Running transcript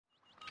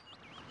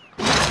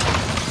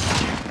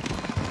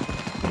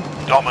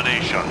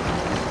Domination.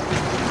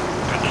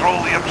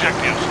 Control the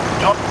objectives.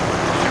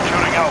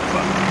 Securing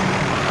Alpha.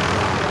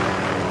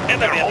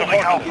 They're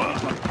holding Alpha.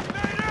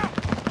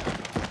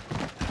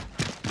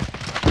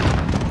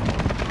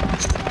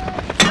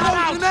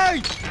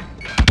 Grenade!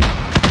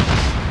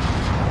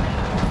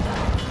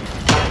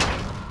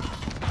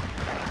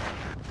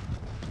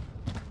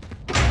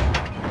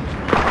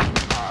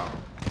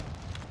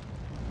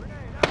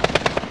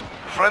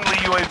 Friendly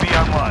UAV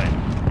online.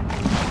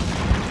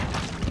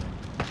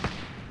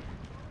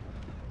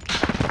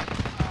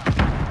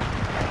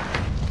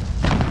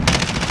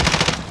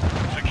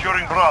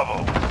 Securing Bravo.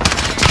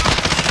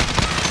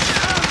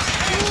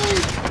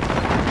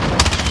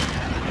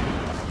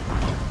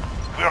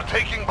 We are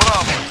taking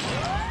Bravo.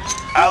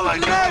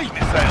 Allied cruise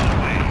missile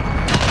away.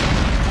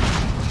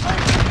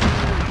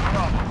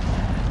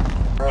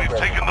 We've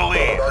taken the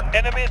lead.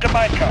 Enemy at the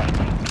minecart.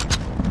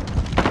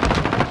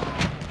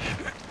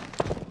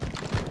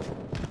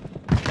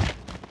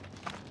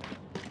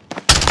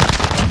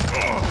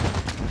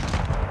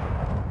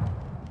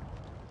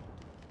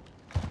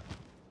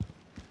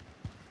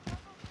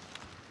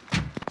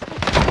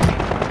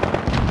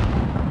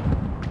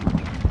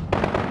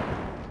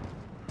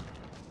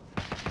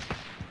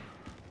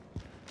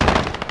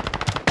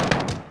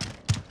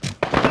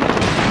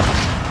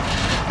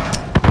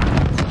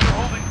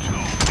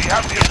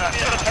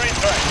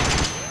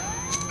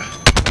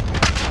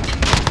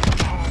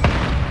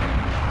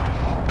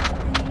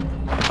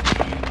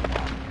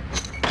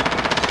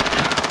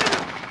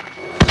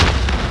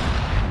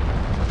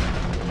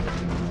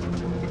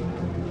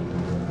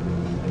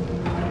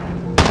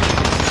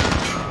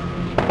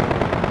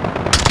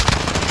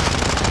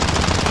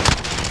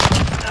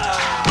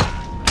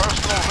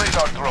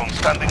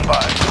 Standing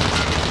by.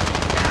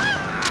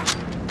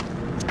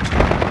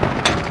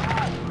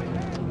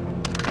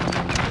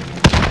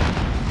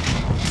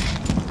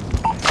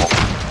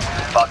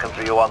 Falcon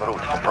 301 route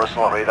for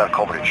personal radar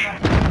coverage.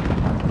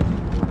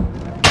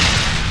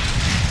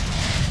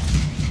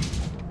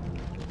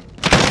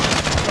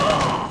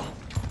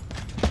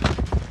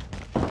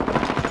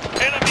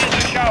 Enemy in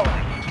the shower.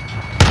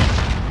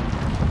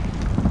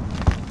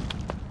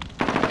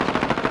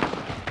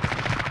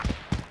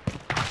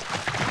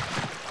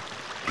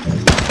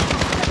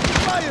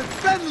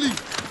 Friendly!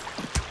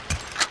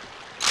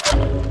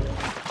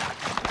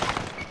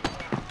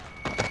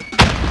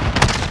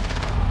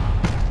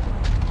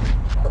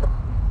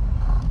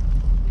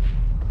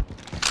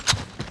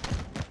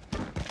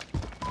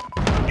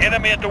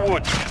 Enemy at the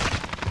woods.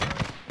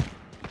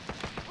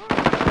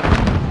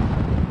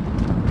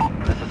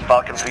 This is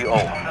Falcon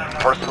 3-0.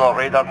 Personal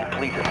radar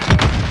depleted.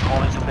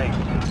 Call into base.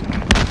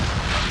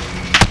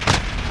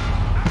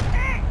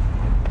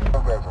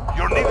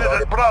 You're needed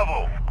at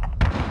Bravo.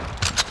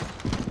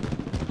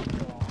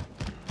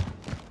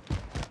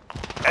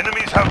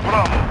 Enemies have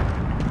Bravo.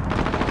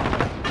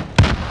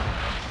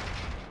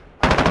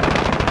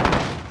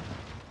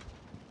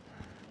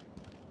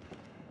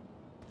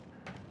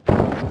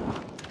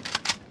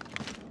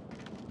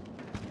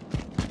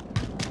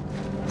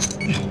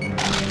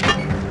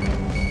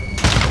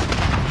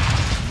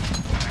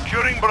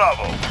 Securing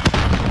Bravo.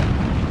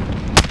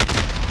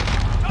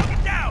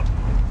 Target down!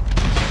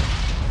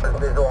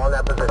 Visual on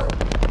that position.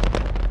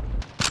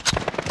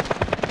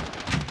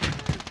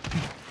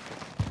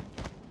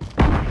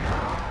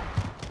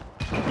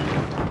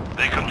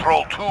 They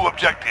control 2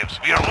 objectives.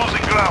 We are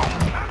losing ground.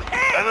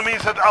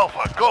 Enemies at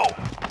Alpha. Go.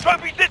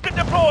 Trophy system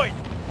deployed!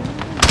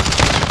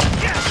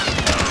 Yes!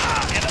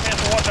 Enemy at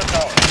the water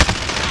tower.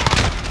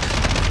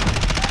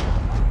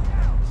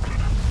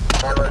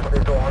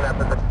 Visual on that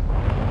position.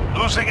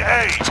 Losing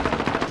A.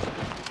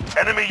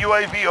 Enemy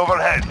UAV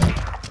overhead.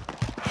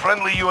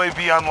 Friendly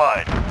UAV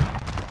online.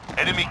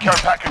 Enemy care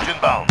package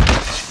inbound. We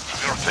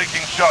are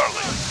taking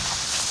Charlie.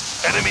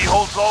 Enemy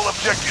holds all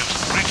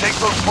objectives. Retake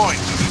those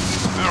points.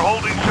 We are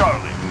holding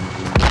Charlie.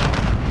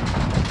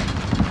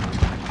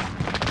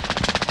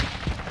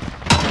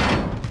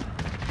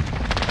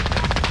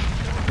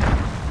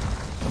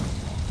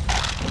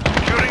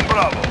 Securing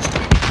Bravo.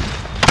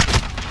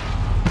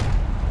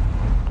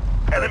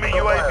 Enemy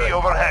UAV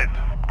overhead.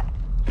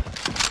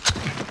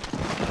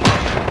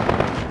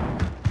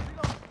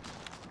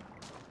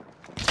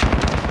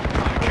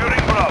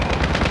 Securing Bravo.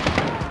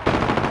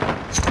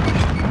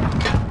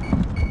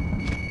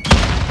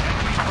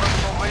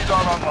 Personal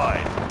radar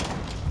online.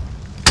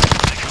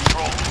 They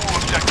control 2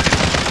 objectives.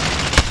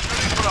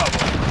 Securing Bravo.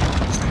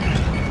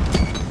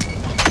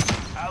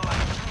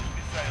 Allied cruise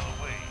missile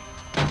away.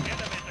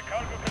 Enemy at the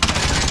cargo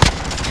container.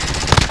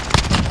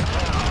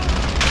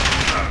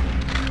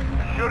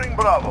 Securing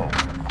Bravo.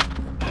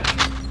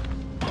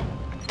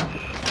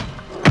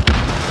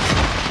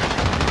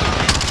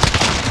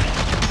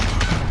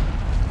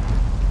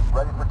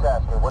 Ready for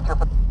tasking. What's your...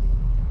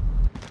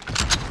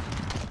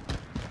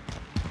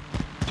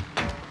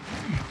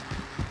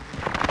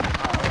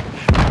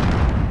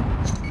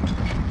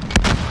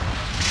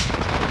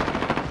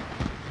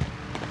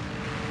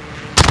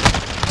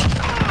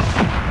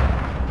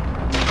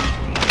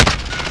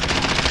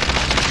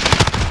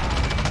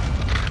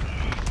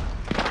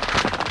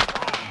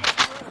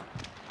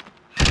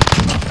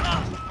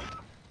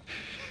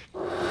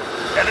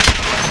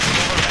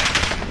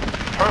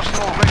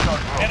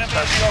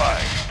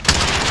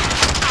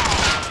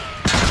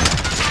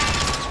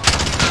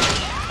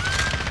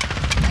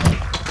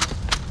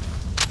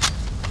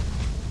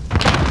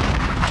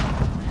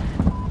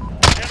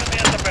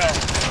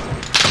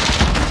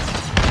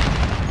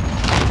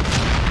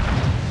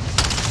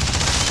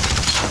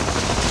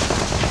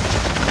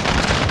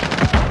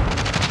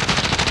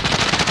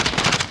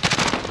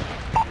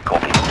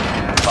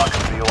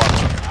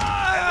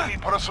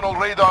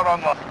 Personal radar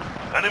online.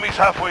 Enemies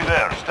halfway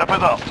there. Step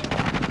it up.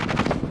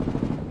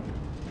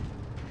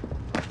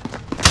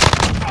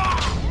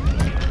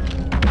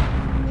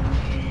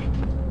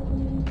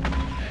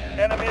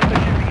 Enemy in the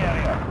shipping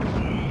area.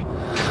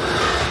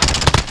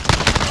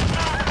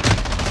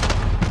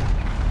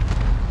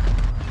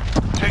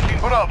 Taking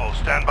Bravo.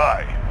 Stand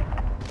by.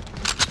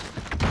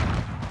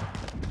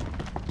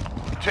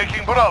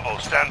 Taking Bravo.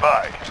 Stand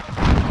by.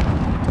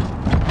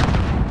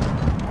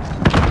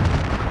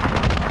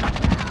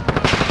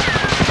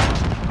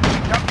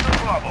 Capture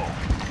Bravo.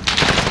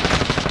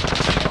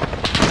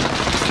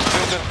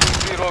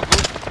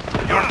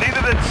 You're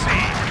needed at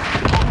sea.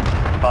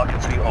 Falcon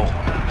 3-0.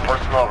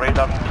 Personal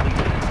radar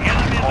completed.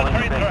 Enemy in the Calling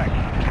train base. track.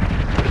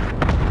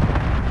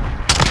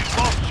 We've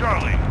lost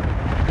Charlie.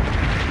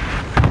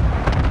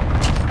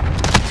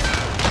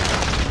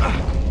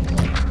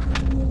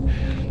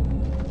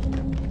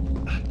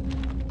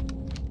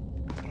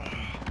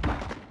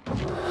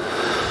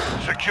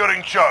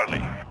 Securing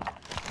Charlie.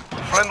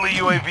 Friendly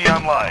UAV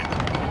online.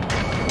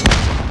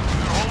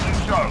 We're holding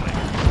Charlie.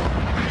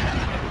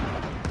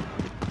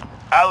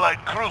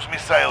 Allied cruise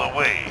missile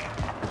away.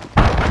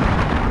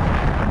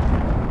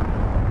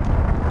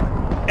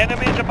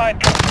 Enemy in the mine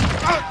car.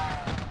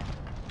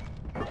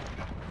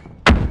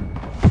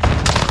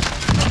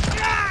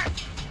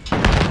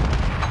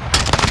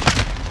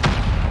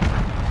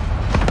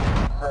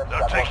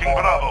 They're taking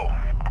Bravo.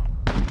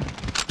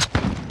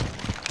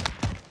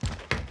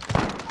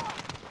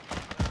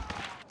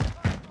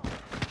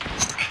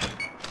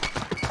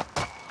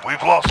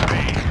 We've lost B.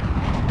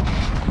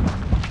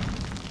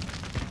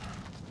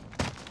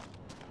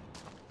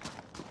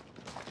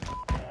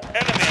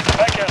 Enemy in the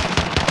back end.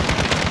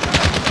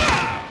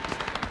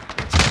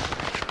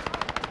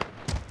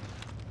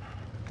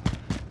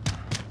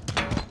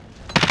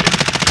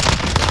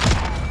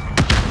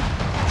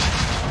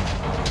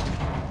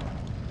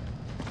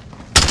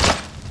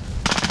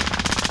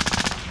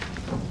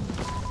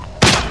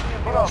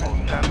 Bravo,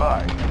 stand by.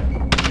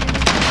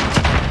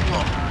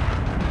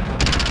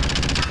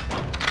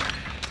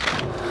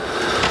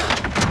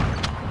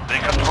 They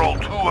control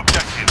 2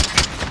 objectives.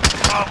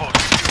 Bravo.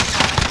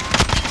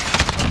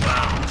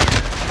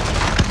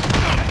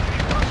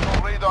 Personal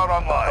radar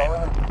online.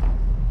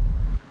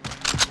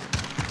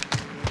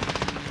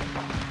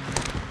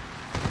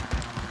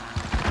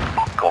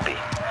 Copy.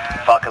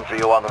 Falcon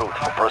 3-0 en route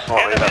for personal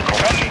Enemy radar in the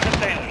coverage. trucking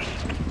containers.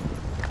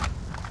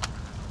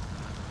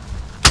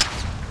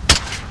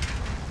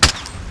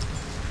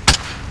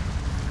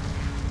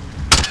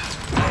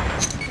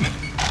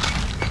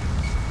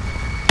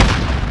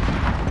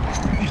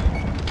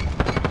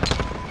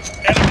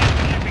 Enemy in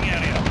the shipping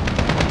area.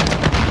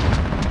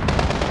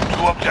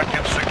 2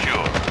 objectives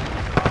secure.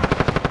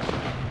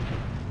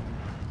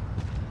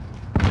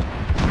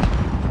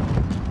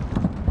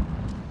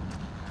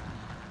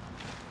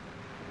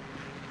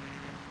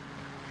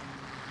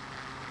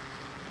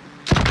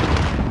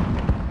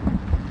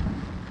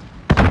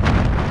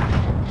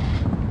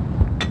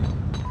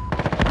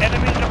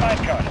 Enemy in the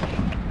mine car.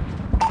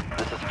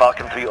 This is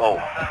Falcon 3-0.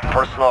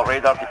 Personal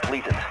radar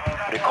depleted.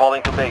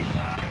 Recalling to base.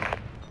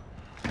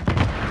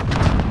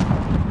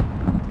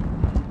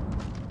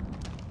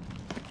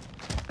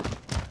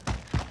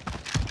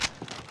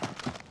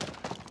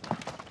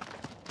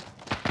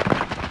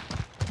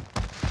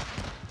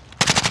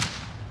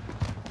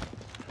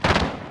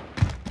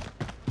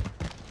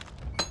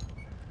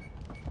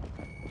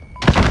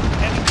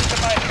 Enemy in the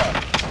mine car.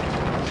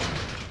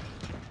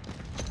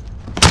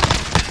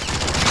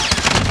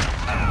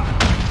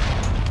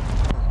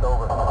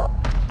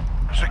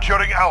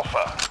 Securing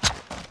Alpha.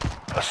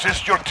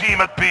 Assist your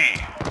team at B.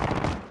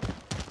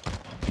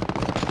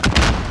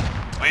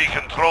 We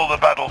control the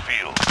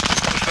battlefield.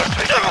 They're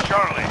taking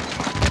Charlie.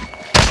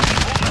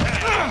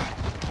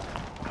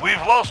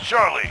 We've lost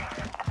Charlie.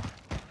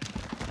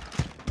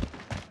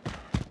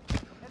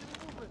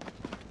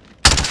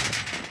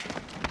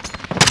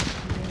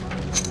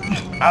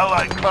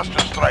 Allied cluster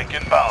strike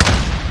inbound.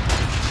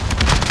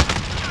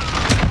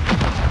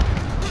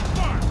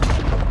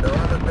 They're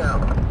on it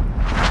down.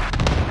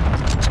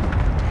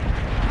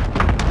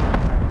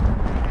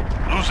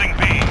 Losing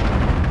B.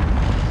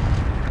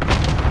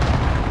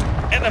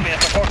 Enemy at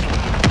the fortress.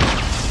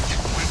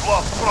 We've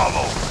lost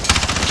Bravo.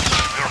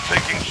 We're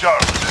taking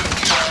Charlie.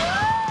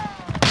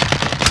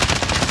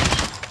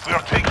 We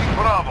are taking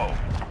Bravo.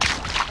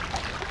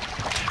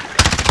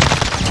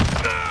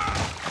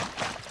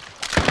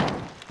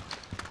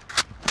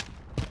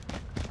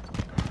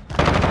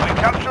 We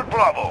captured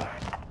Bravo.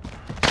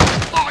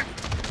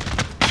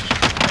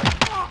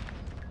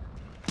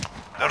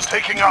 They're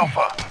taking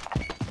Alpha.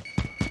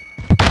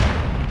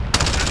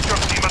 Assist your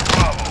team at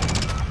Bravo.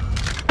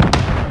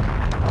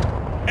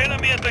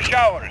 Enemy at the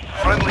showers.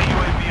 Friendly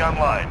UAV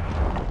online.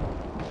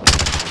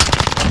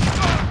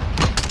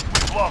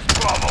 We've lost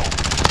Bravo.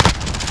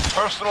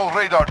 Personal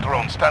radar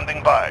drone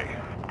standing by.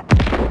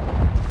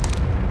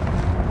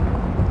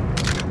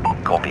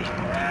 Copy.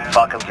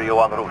 Falcon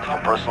 3-0 en route for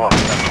personal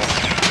radar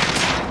coverage.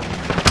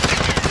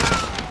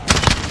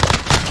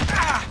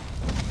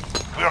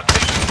 We are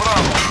taking Bravo.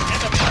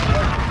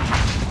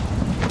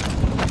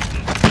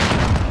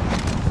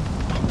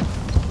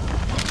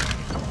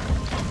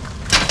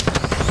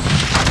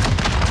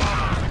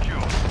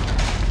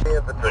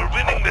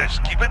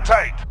 bit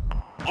tight.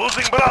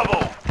 Losing Bravo.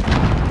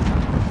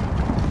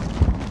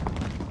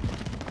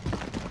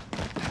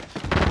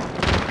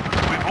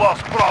 We've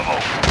lost Bravo.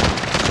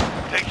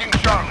 Taking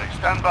Charlie.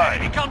 Stand by.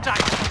 Enemy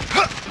contact.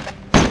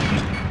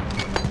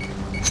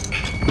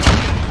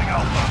 Losing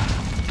Alpha.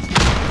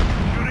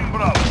 Shooting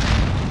Bravo.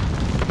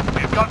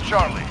 We've got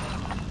Charlie.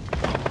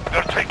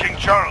 They're taking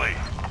Charlie.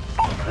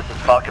 This is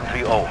Falcon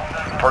 3-0.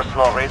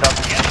 Personal radar.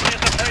 The enemy is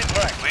the train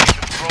track. We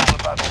control the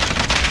battle.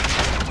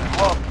 We've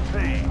lost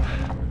C.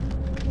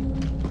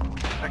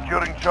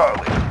 Securing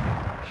Charlie.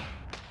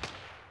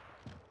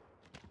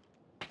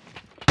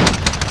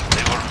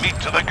 They were meat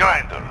to the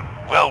grinder.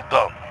 Well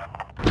done.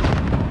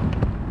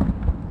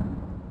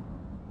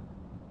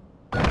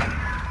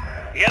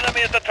 The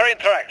enemy is the train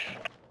tracks.